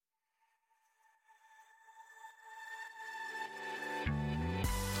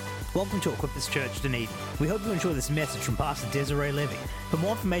Welcome to Equippers Church, Dunedin. We hope you enjoy this message from Pastor Desiree Levy. For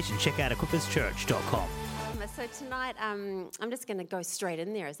more information, check out equipperschurch.com. So tonight, I'm just going to go straight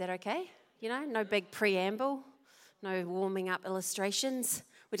in there. Is that okay? You know, no big preamble, no warming up illustrations.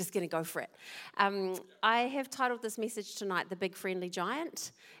 We're just going to go for it. I have titled this message tonight, The Big Friendly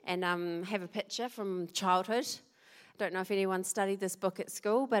Giant, and have a picture from childhood. I don't know if anyone studied this book at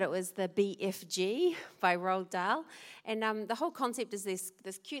school, but it was the BFG by Roald Dahl. And the whole concept is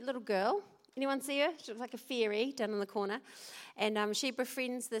this cute little girl. Anyone see her? She looks like a fairy down in the corner. And she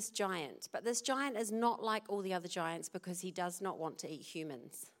befriends this giant. But this giant is not like all the other giants because he does not want to eat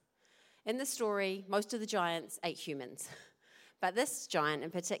humans. In the story, most of the giants ate humans. But this giant in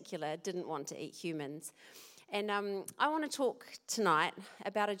particular didn't want to eat humans. And I want to talk tonight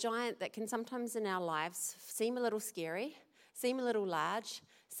about a giant that can sometimes in our lives seem a little scary, seem a little large,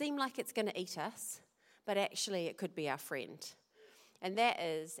 seem like it's going to eat us, but actually it could be our friend. And that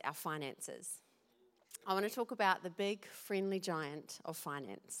is our finances. I want to talk about the big friendly giant of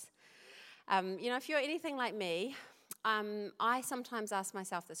finance. If you're anything like me, I sometimes ask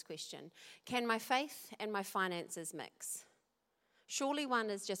myself this question: can my faith and my finances mix? Surely one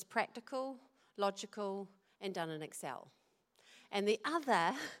is just practical, logical, and done in Excel. And the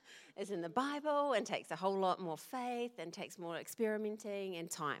other is in the Bible and takes a whole lot more faith and takes more experimenting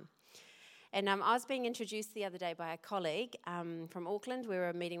and time. And I was being introduced the other day by a colleague from Auckland. We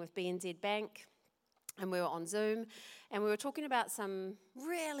were meeting with BNZ Bank and we were on Zoom and we were talking about some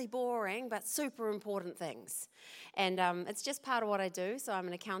really boring but super important things. And it's just part of what I do. So I'm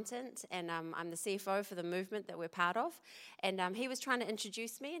an accountant and I'm the CFO for the movement that we're part of. And he was trying to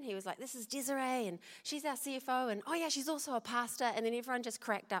introduce me and he was like, "This is Desiree and she's our CFO and oh yeah, she's also a pastor." And then everyone just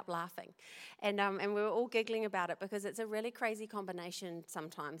cracked up laughing. And we were all giggling about it because it's a really crazy combination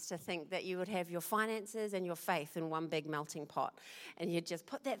sometimes to think that you would have your finances and your faith in one big melting pot. And you'd just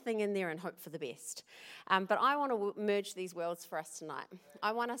put that thing in there and hope for the best. But I want to merge these worlds for us tonight.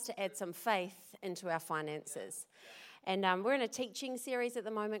 I want us to add some faith into our finances. And we're in a teaching series at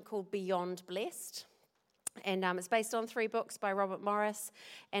the moment called Beyond Blessed. And it's based on 3 books by Robert Morris.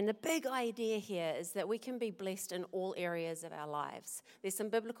 And the big idea here is that we can be blessed in all areas of our lives. There's some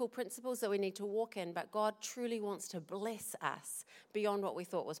biblical principles that we need to walk in, but God truly wants to bless us beyond what we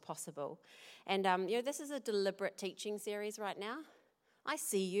thought was possible. And, this is a deliberate teaching series right now. I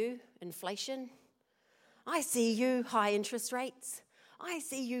see you, inflation. I see you, high interest rates. I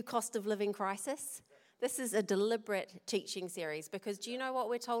see you, cost of living crisis. This is a deliberate teaching series because do you know what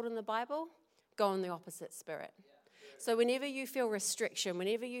we're told in the Bible? Go in the opposite spirit. So whenever you feel restriction,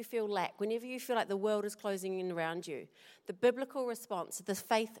 whenever you feel lack, whenever you feel like the world is closing in around you, the biblical response, the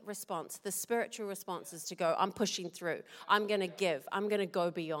faith response, the spiritual response is to go, I'm pushing through. I'm going to give. I'm going to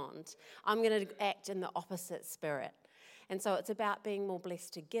go beyond. I'm going to act in the opposite spirit. And so it's about being more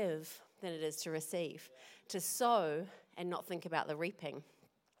blessed to give than it is to receive, to sow and not think about the reaping.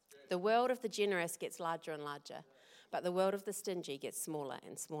 The world of the generous gets larger and larger, but the world of the stingy gets smaller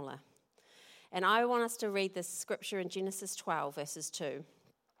and smaller. And I want us to read this scripture in Genesis 12, verses 2.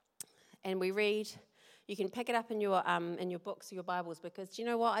 And we read, you can pick it up in your books or your Bibles, because do you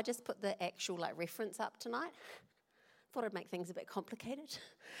know what? I just put the actual reference up tonight. Thought I'd make things a bit complicated.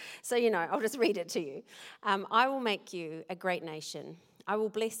 So, I'll just read it to you. I will make you a great nation. I will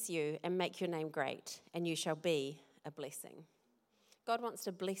bless you and make your name great, and you shall be a blessing. God wants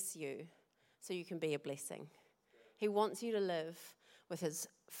to bless you so you can be a blessing. He wants you to live with his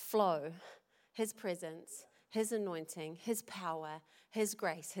flow, his presence, his anointing, his power, his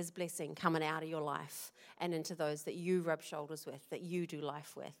grace, his blessing coming out of your life and into those that you rub shoulders with, that you do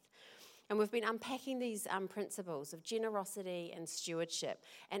life with. And we've been unpacking these principles of generosity and stewardship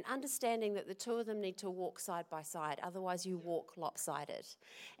and understanding that the two of them need to walk side by side, otherwise you walk lopsided.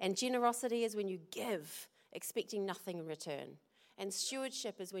 And generosity is when you give, expecting nothing in return. And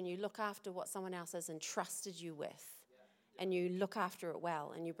stewardship is when you look after what someone else has entrusted you with and you look after it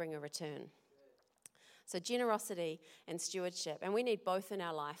well and you bring a return. So generosity and stewardship, and we need both in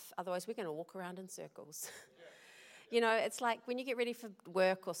our life, otherwise we're going to walk around in circles. It's like when you get ready for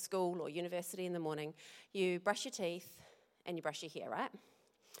work or school or university in the morning, you brush your teeth and you brush your hair, right?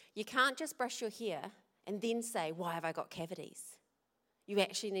 You can't just brush your hair and then say, why have I got cavities? You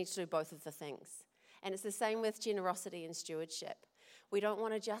actually need to do both of the things. And it's the same with generosity and stewardship. We don't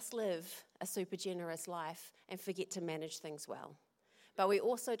want to just live a super generous life and forget to manage things well. But we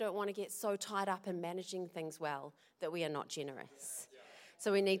also don't want to get so tied up in managing things well that we are not generous.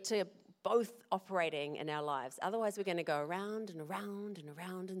 So we need to both operating in our lives. Otherwise, we're going to go around and around and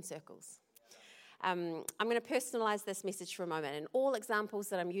around in circles. I'm going to personalize this message for a moment. And all examples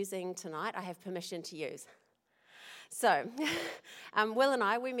that I'm using tonight, I have permission to use. So, Will and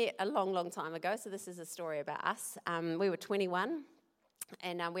I, we met a long, long time ago, so this is a story about us. We were 21,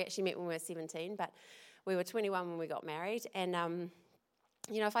 and we actually met when we were 17, but we were 21 when we got married. And,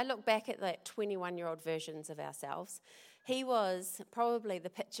 if I look back at the 21-year-old versions of ourselves, he was probably the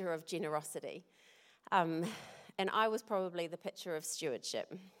picture of generosity, and I was probably the picture of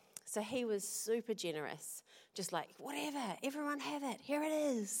stewardship. So he was super generous, just like, whatever, everyone have it, here it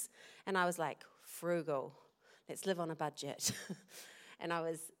is. And I was like, frugal, let's live on a budget. And I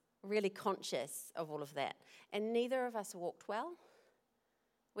was really conscious of all of that. And neither of us walked well.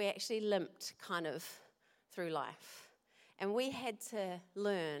 We actually limped kind of through life. And we had to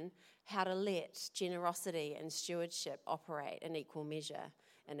learn how to let generosity and stewardship operate in equal measure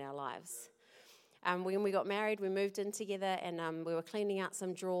in our lives. When we got married, we moved in together, and we were cleaning out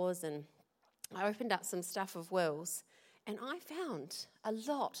some drawers, and I opened up some stuff of Will's, and I found a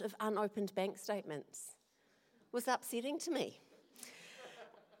lot of unopened bank statements. It was upsetting to me.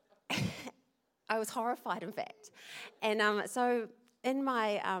 I was horrified, in fact. And so in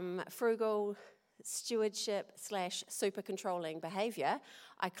my frugal stewardship / super controlling behaviour,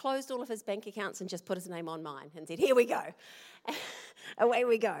 I closed all of his bank accounts and just put his name on mine and said, here we go. Away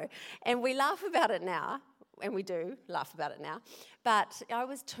we go. And we laugh about it now, and we do laugh about it now, but I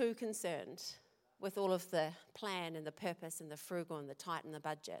was too concerned with all of the plan and the purpose and the frugal and the tight and the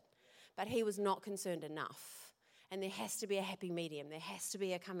budget. But he was not concerned enough. And there has to be a happy medium. There has to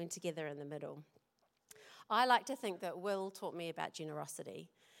be a coming together in the middle. I like to think that Will taught me about generosity,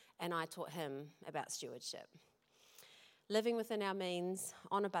 and I taught him about stewardship. Living within our means,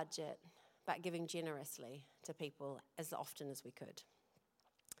 on a budget, but giving generously to people as often as we could.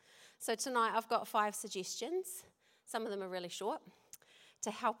 So tonight I've got 5 suggestions. Some of them are really short,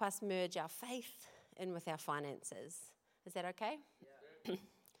 to help us merge our faith in with our finances. Is that okay? Yeah.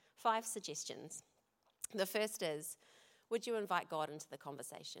 5 suggestions. The first is, would you invite God into the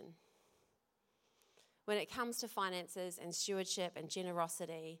conversation? When it comes to finances and stewardship and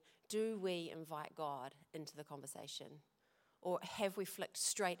generosity, do we invite God into the conversation? Or have we flicked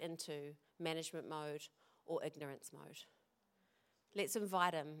straight into management mode or ignorance mode? Let's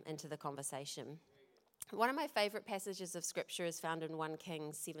invite him into the conversation. One of my favourite passages of scripture is found in 1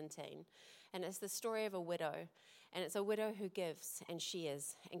 Kings 17, and it's the story of a widow, and it's a widow who gives and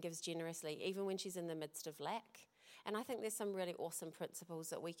shares and gives generously, even when she's in the midst of lack. And I think there's some really awesome principles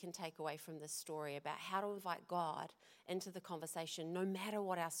that we can take away from this story about how to invite God into the conversation, no matter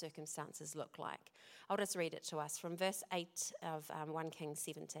what our circumstances look like. I'll just read it to us from verse 8 of 1 Kings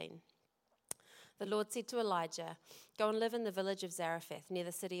 17. The Lord said to Elijah, go and live in the village of Zarephath, near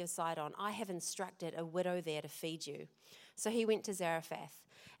the city of Sidon. I have instructed a widow there to feed you. So he went to Zarephath.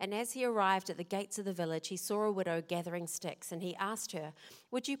 And as he arrived at the gates of the village, he saw a widow gathering sticks, and he asked her,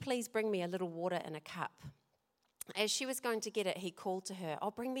 would you please bring me a little water in a cup? As she was going to get it, he called to her,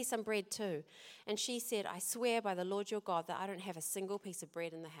 oh, bring me some bread too. And she said, I swear by the Lord your God that I don't have a single piece of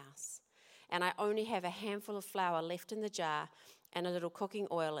bread in the house. And I only have a handful of flour left in the jar and a little cooking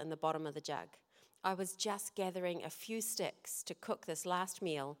oil in the bottom of the jug. I was just gathering a few sticks to cook this last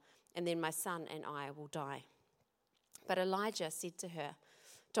meal, and then my son and I will die. But Elijah said to her,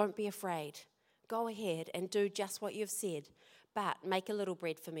 don't be afraid. Go ahead and do just what you've said, but make a little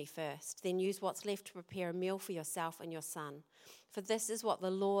bread for me first. Then use what's left to prepare a meal for yourself and your son. For this is what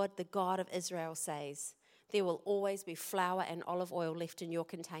the Lord, the God of Israel, says. There will always be flour and olive oil left in your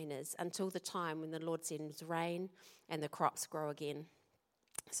containers until the time when the Lord sends rain and the crops grow again.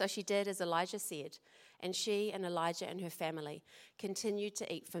 So she did as Elijah said, and she and Elijah and her family continued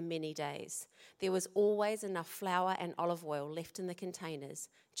to eat for many days. There was always enough flour and olive oil left in the containers,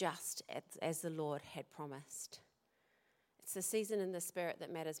 just as the Lord had promised. It's the season in the spirit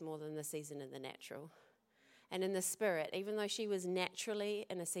that matters more than the season in the natural. And in the spirit, even though she was naturally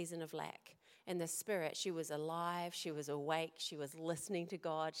in a season of lack, in the spirit she was alive, she was awake, she was listening to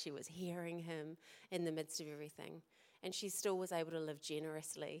God, she was hearing him in the midst of everything. And she still was able to live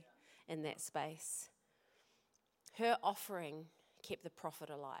generously in that space. Her offering kept the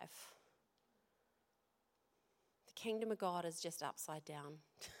prophet alive. The kingdom of God is just upside down.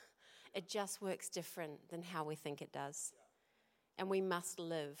 It just works different than how we think it does. And we must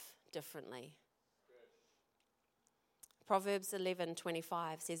live differently. Proverbs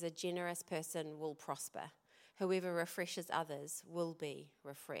 11:25 says, a generous person will prosper. Whoever refreshes others will be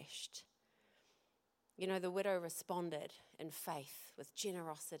refreshed. You know, the widow responded in faith with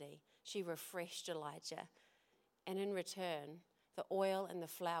generosity. She refreshed Elijah. And in return, the oil and the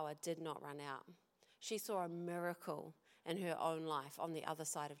flour did not run out. She saw a miracle in her own life on the other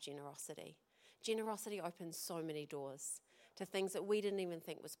side of generosity. Generosity opens so many doors to things that we didn't even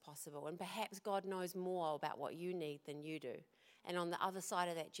think was possible. And perhaps God knows more about what you need than you do. And on the other side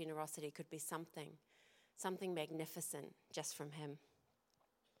of that generosity could be something magnificent just from him.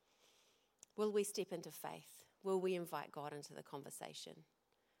 Will we step into faith? Will we invite God into the conversation?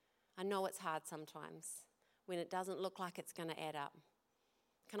 I know it's hard sometimes when it doesn't look like it's going to add up.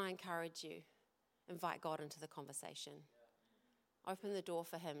 Can I encourage you? Invite God into the conversation. Open the door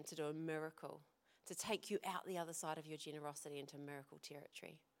for him to do a miracle, to take you out the other side of your generosity into miracle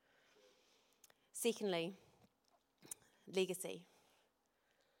territory. Secondly, legacy.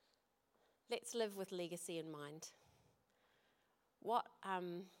 Let's live with legacy in mind. What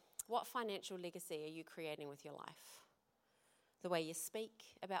financial legacy are you creating with your life? The way you speak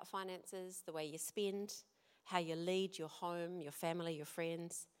about finances, the way you spend, how you lead your home, your family, your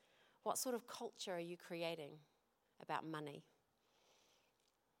friends. What sort of culture are you creating about money?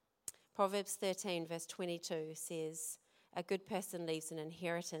 Proverbs 13 verse 22 says, "A good person leaves an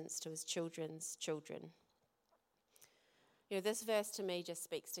inheritance to his children's children." You know, this verse to me just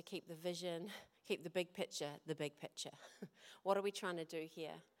speaks to keep the vision, keep the big picture. What are we trying to do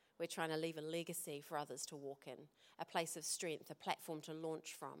here? We're trying to leave a legacy for others to walk in, a place of strength, a platform to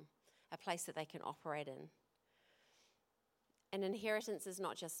launch from, a place that they can operate in. An inheritance is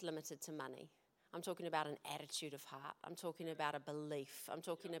not just limited to money. I'm talking about an attitude of heart. I'm talking about a belief. I'm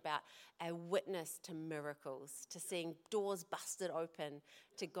talking about a witness to miracles, to seeing doors busted open,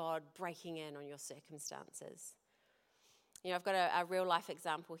 to God breaking in on your circumstances. You know, I've got a real life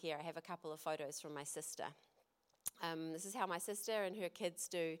example here. I have a couple of photos from my sister. This is how my sister and her kids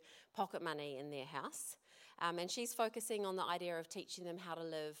do pocket money in their house. And she's focusing on the idea of teaching them how to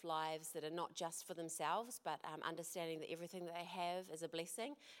live lives that are not just for themselves, but understanding that everything that they have is a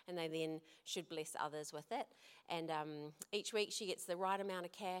blessing, and they then should bless others with it. And each week she gets the right amount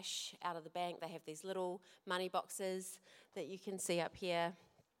of cash out of the bank. They have these little money boxes that you can see up here.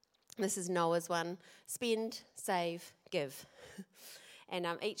 This is Noah's one. Spend, save, give. And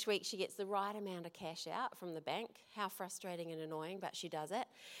each week she gets the right amount of cash out from the bank. How frustrating and annoying, but she does it.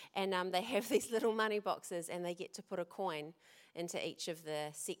 And they have these little money boxes, and they get to put a coin into each of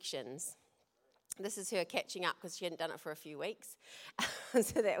the sections. This is her catching up because she hadn't done it for a few weeks.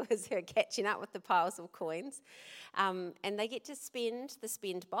 So that was her catching up with the piles of coins. And they get to spend the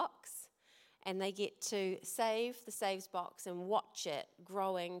spend box, and they get to save the saves box and watch it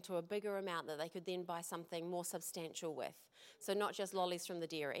growing to a bigger amount that they could then buy something more substantial with. So not just lollies from the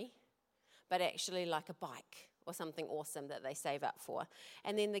dairy, but actually like a bike or something awesome that they save up for.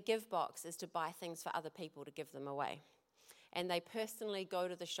 And then the give box is to buy things for other people to give them away. And they personally go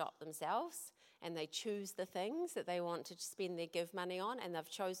to the shop themselves, and they choose the things that they want to spend their give money on, and they've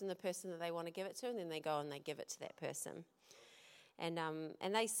chosen the person that they want to give it to, and then they go and they give it to that person. And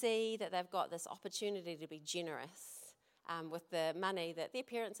they see that they've got this opportunity to be generous with the money that their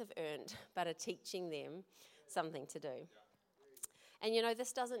parents have earned, but are teaching them something to do. And you know,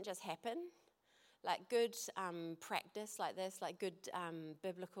 this doesn't just happen. Like good practice like this, like good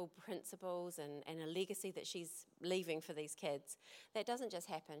biblical principles and a legacy that she's leaving for these kids, that doesn't just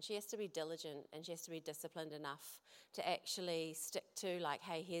happen. She has to be diligent, and she has to be disciplined enough to actually stick to, like,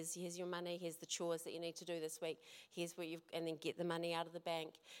 hey, here's your money, here's the chores that you need to do this week, here's what and then get the money out of the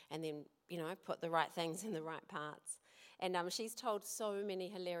bank, and then, you know, put the right things in the right parts. And she's told so many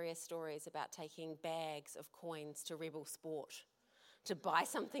hilarious stories about taking bags of coins to Rebel Sport to buy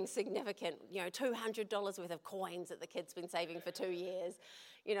something significant, you know, $200 worth of coins that the kid's been saving for 2 years.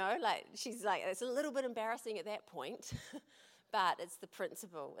 You know, like, she's like, it's a little bit embarrassing at that point, but it's the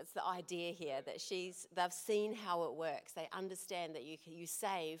principle, it's the idea here that they've seen how it works. They understand that you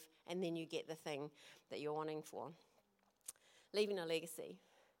save and then you get the thing that you're wanting for. Leaving a legacy,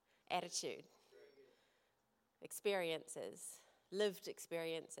 attitude, experiences, lived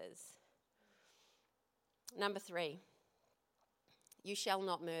experiences. Number 3. You shall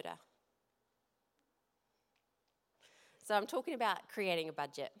not murder. So I'm talking about creating a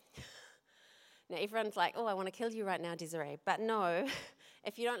budget. Now everyone's like, oh, I want to kill you right now, Desiree. But no,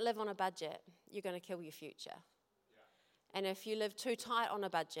 if you don't live on a budget, you're going to kill your future. Yeah. And if you live too tight on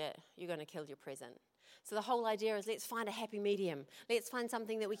a budget, you're going to kill your present. So the whole idea is, let's find a happy medium. Let's find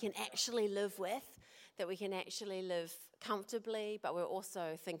something that we can actually live with, that we can actually live comfortably, but we're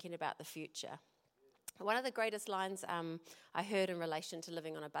also thinking about the future. One of the greatest lines I heard in relation to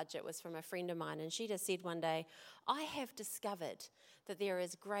living on a budget was from a friend of mine, and she just said one day, I have discovered that there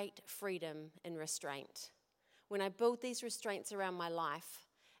is great freedom in restraint. When I build these restraints around my life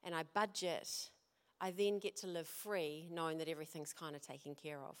and I budget, I then get to live free, knowing that everything's kind of taken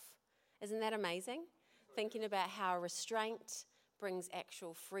care of. Isn't that amazing? Thinking about how restraint brings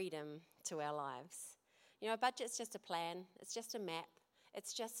actual freedom to our lives. You know, a budget's just a plan. It's just a map.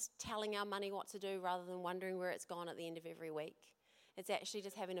 It's just telling our money what to do rather than wondering where it's gone at the end of every week. It's actually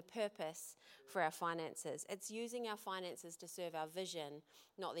just having a purpose for our finances. It's using our finances to serve our vision,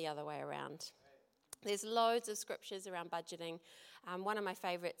 not the other way around. There's loads of scriptures around budgeting. One of my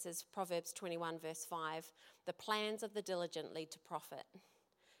favourites is Proverbs 21 verse 5. The plans of the diligent lead to profit,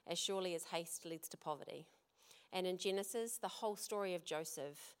 as surely as haste leads to poverty. And in Genesis, the whole story of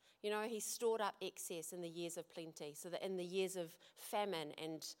Joseph, you know, he stored up excess in the years of plenty so that in the years of famine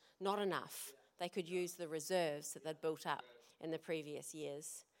and not enough, they could use the reserves that they'd built up in the previous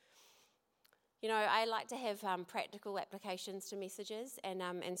years. You know, I like to have practical applications to messages,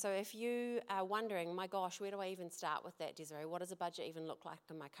 and so if you are wondering, my gosh, where do I even start with that, Desiree? What does a budget even look like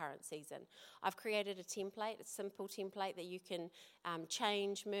in my current season? I've created a template, a simple template that you can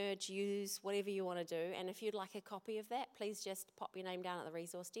change, merge, use, whatever you want to do, and if you'd like a copy of that, please just pop your name down at the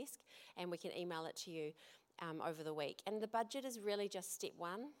resource desk, and we can email it to you over the week. And the budget is really just step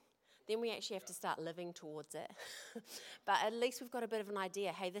one. Then we actually have to start living towards it. But at least we've got a bit of an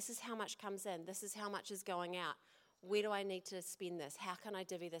idea. Hey, this is how much comes in. This is how much is going out. Where do I need to spend this? How can I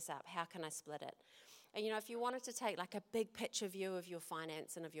divvy this up? How can I split it? And, you know, if you wanted to take like a big picture view of your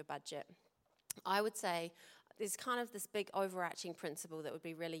finance and of your budget, I would say there's kind of this big overarching principle that would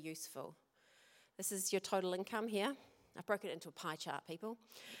be really useful. This is your total income here. I've broken it into a pie chart, people.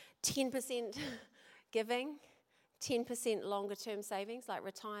 10% giving, 10% longer term savings like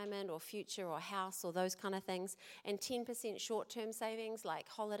retirement or future or house or those kind of things, and 10% short term savings like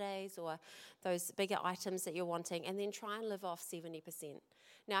holidays or those bigger items that you're wanting, and then try and live off 70%.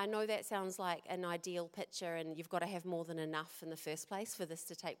 Now, I know that sounds like an ideal picture and you've got to have more than enough in the first place for this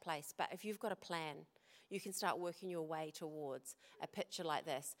to take place, but if you've got a plan, you can start working your way towards a picture like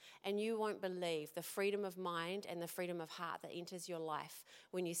this. And you won't believe the freedom of mind and the freedom of heart that enters your life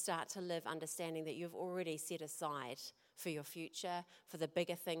when you start to live understanding that you've already set aside for your future, for the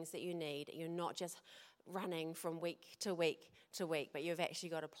bigger things that you need. You're not just running from week to week to week, but you've actually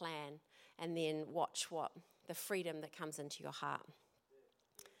got a plan. And then watch what the freedom that comes into your heart.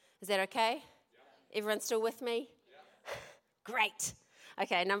 Is that okay? Yeah. Everyone still with me? Yeah. Great.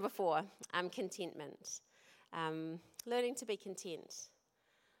 Okay, number 4, contentment. Learning to be content.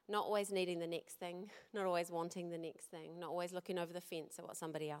 Not always needing the next thing, not always wanting the next thing, not always looking over the fence at what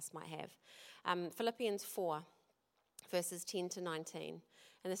somebody else might have. Philippians 4, verses 10 to 19,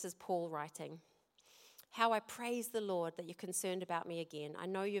 and this is Paul writing. How I praise the Lord that you're concerned about me again. I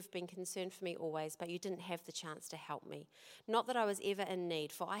know you've been concerned for me always, but you didn't have the chance to help me. Not that I was ever in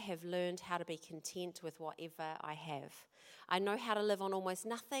need, for I have learned how to be content with whatever I have. I know how to live on almost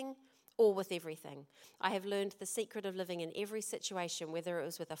nothing or with everything. I have learned the secret of living in every situation, whether it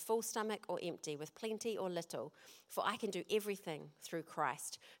was with a full stomach or empty, with plenty or little, for I can do everything through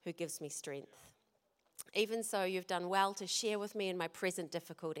Christ who gives me strength. Even so, you've done well to share with me in my present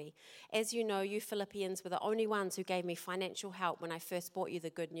difficulty. As you know, you Philippians were the only ones who gave me financial help when I first brought you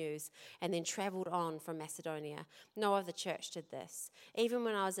the good news and then travelled on from Macedonia. No other church did this. Even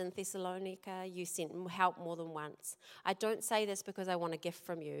when I was in Thessalonica, you sent help more than once. I don't say this because I want a gift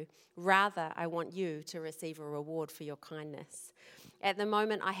from you. Rather, I want you to receive a reward for your kindness. At the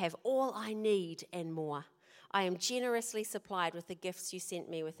moment, I have all I need and more. I am generously supplied with the gifts you sent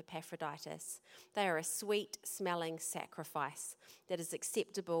me with Epaphroditus. They are a sweet-smelling sacrifice that is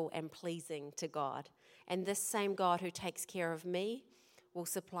acceptable and pleasing to God. And this same God who takes care of me will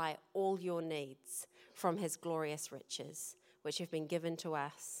supply all your needs from his glorious riches, which have been given to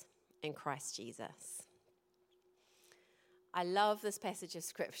us in Christ Jesus. I love this passage of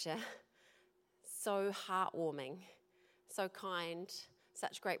Scripture. So heartwarming, so kind,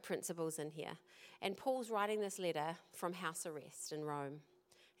 such great principles in here. And Paul's writing this letter from house arrest in Rome.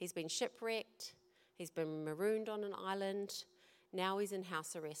 He's been shipwrecked. He's been marooned on an island. Now he's in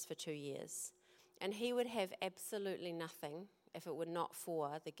house arrest for 2 years. And he would have absolutely nothing if it were not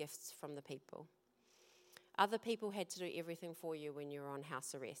for the gifts from the people. Other people had to do everything for you when you were on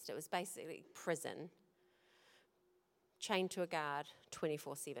house arrest. It was basically prison, chained to a guard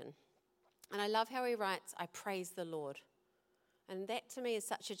 24/7. And I love how he writes, I praise the Lord. And that to me is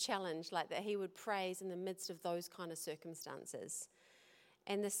such a challenge, like that he would praise in the midst of those kind of circumstances.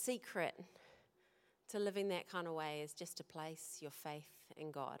 And the secret to living that kind of way is just to place your faith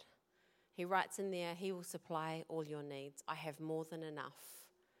in God. He writes in there, he will supply all your needs. I have more than enough.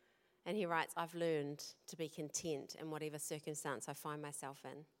 And he writes, I've learned to be content in whatever circumstance I find myself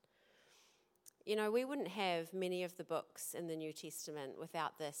in. You know, we wouldn't have many of the books in the New Testament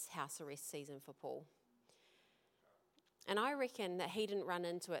without this house arrest season for Paul. And I reckon that he didn't run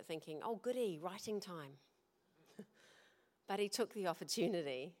into it thinking, oh, goody, writing time. But he took the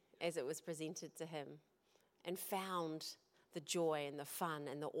opportunity as it was presented to him. and found the joy and the fun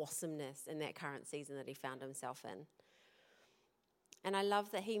and the awesomeness in that current season that he found himself in. And I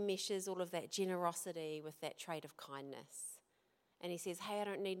love that he meshes all of that generosity with that trait of kindness. And he says, hey, I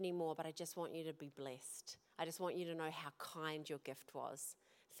don't need any more, but I just want you to be blessed. I just want you to know how kind your gift was.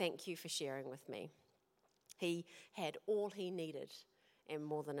 Thank you for sharing with me. He had all he needed and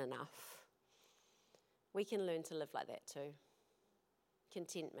more than enough. We can learn to live like that too.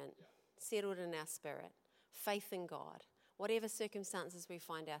 Contentment, settled in our spirit, faith in God, whatever circumstances we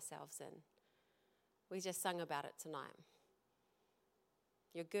find ourselves in. We just sung about it tonight.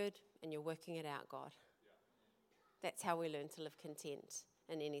 You're good and you're working it out, God. That's how we learn to live content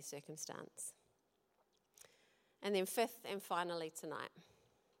in any circumstance. And then fifth and finally tonight,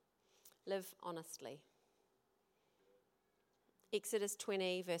 live honestly. Exodus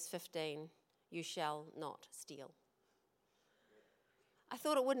 20 verse 15, you shall not steal. I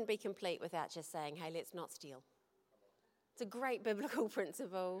thought it wouldn't be complete without just saying, hey, let's not steal. It's a great biblical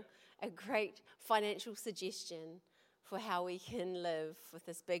principle, a great financial suggestion for how we can live with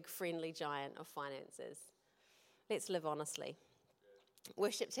this big friendly giant of finances. Let's live honestly.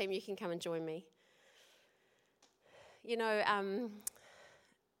 Worship team, you can come and join me. You know,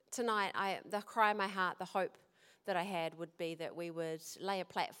 tonight, the cry in my heart, the hope that I had would be that we would lay a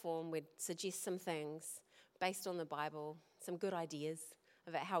platform, we'd suggest some things based on the Bible, some good ideas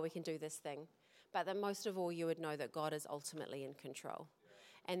about how we can do this thing, but that most of all you would know that God is ultimately in control.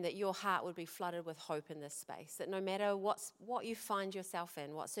 And that your heart would be flooded with hope in this space. That no matter what you find yourself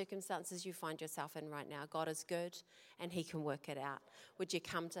in, what circumstances you find yourself in right now, God is good and he can work it out. Would you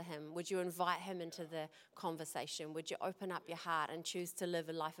come to him? Would you invite him into the conversation? Would you open up your heart and choose to live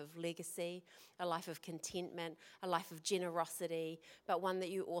a life of legacy, a life of contentment, a life of generosity, but one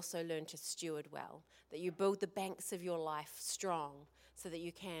that you also learn to steward well? That you build the banks of your life strong so that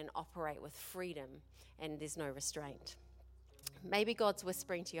you can operate with freedom and there's no restraint. Maybe God's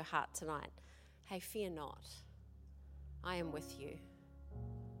whispering to your heart tonight, hey, fear not. I am with you.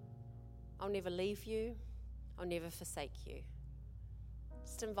 I'll never leave you. I'll never forsake you.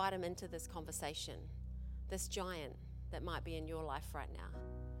 Just invite him into this conversation, this giant that might be in your life right now.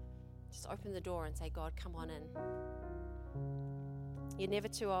 Just open the door and say, God, come on in. You're never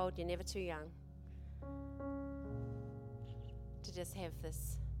too old. You're never too young to just have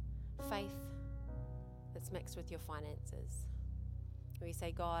this faith that's mixed with your finances. We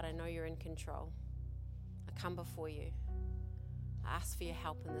say, God, I know you're in control. I come before you. I ask for your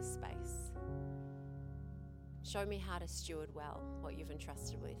help in this space. Show me how to steward well what you've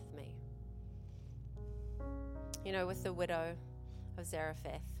entrusted with me. You know, with the widow of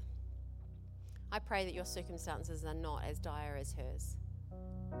Zarephath, I pray that your circumstances are not as dire as hers.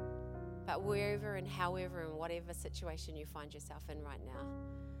 But wherever and however and whatever situation you find yourself in right now,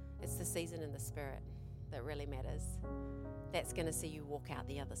 it's the season in the Spirit that really matters. That's going to see you walk out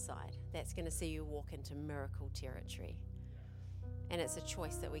the other side. That's going to see you walk into miracle territory. And it's a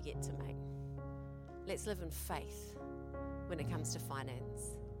choice that we get to make. Let's live in faith when it comes to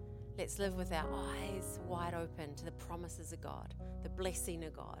finance. Let's live with our eyes wide open to the promises of God, the blessing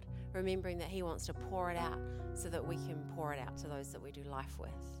of God, remembering that he wants to pour it out so that we can pour it out to those that we do life with.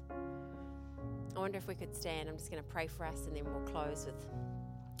 I wonder if we could stand. I'm just going to pray for us and then we'll close with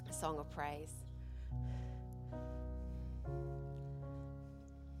a song of praise.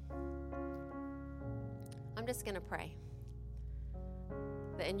 I'm just going to pray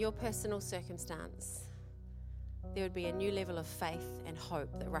that in your personal circumstance, there would be a new level of faith and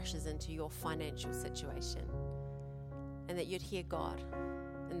hope that rushes into your financial situation, and that you'd hear God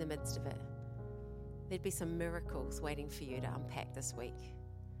in the midst of it. There'd be some miracles waiting for you to unpack this week,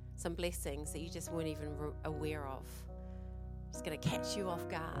 some blessings that you just weren't even aware of. It's going to catch you off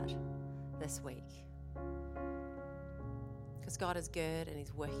guard this week, because God is good and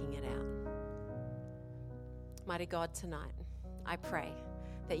he's working it out. Mighty God, tonight, I pray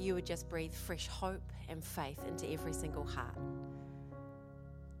that you would just breathe fresh hope and faith into every single heart.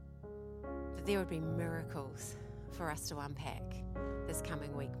 That there would be miracles for us to unpack this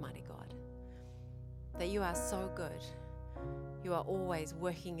coming week, mighty God. That you are so good. You are always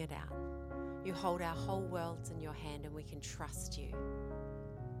working it out. You hold our whole worlds in your hand and we can trust you.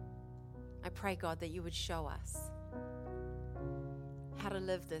 I pray, God, that you would show us how to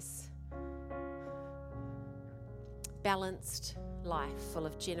live this balanced life full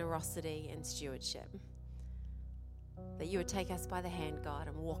of generosity and stewardship. That you would take us by the hand, God,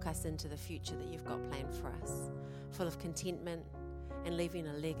 and walk us into the future that you've got planned for us, full of contentment and leaving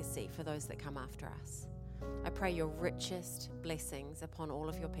a legacy for those that come after us. I pray your richest blessings upon all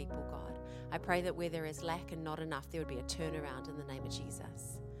of your people, God. I pray that where there is lack and not enough, there would be a turnaround in the name of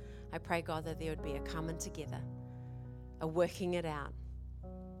Jesus. I pray, God, that there would be a coming together, a working it out,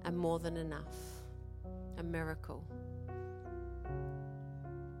 a more than enough, a miracle.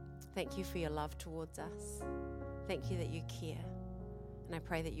 Thank you for your love towards us. Thank you that you care. And I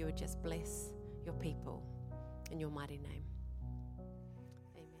pray that you would just bless your people in your mighty name.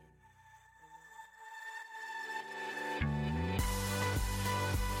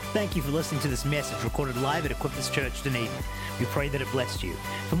 Thank you for listening to this message recorded live at Equippers Church, Dunedin. We pray that it blessed you.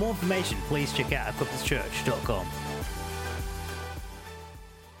 For more information, please check out equipperschurch.com.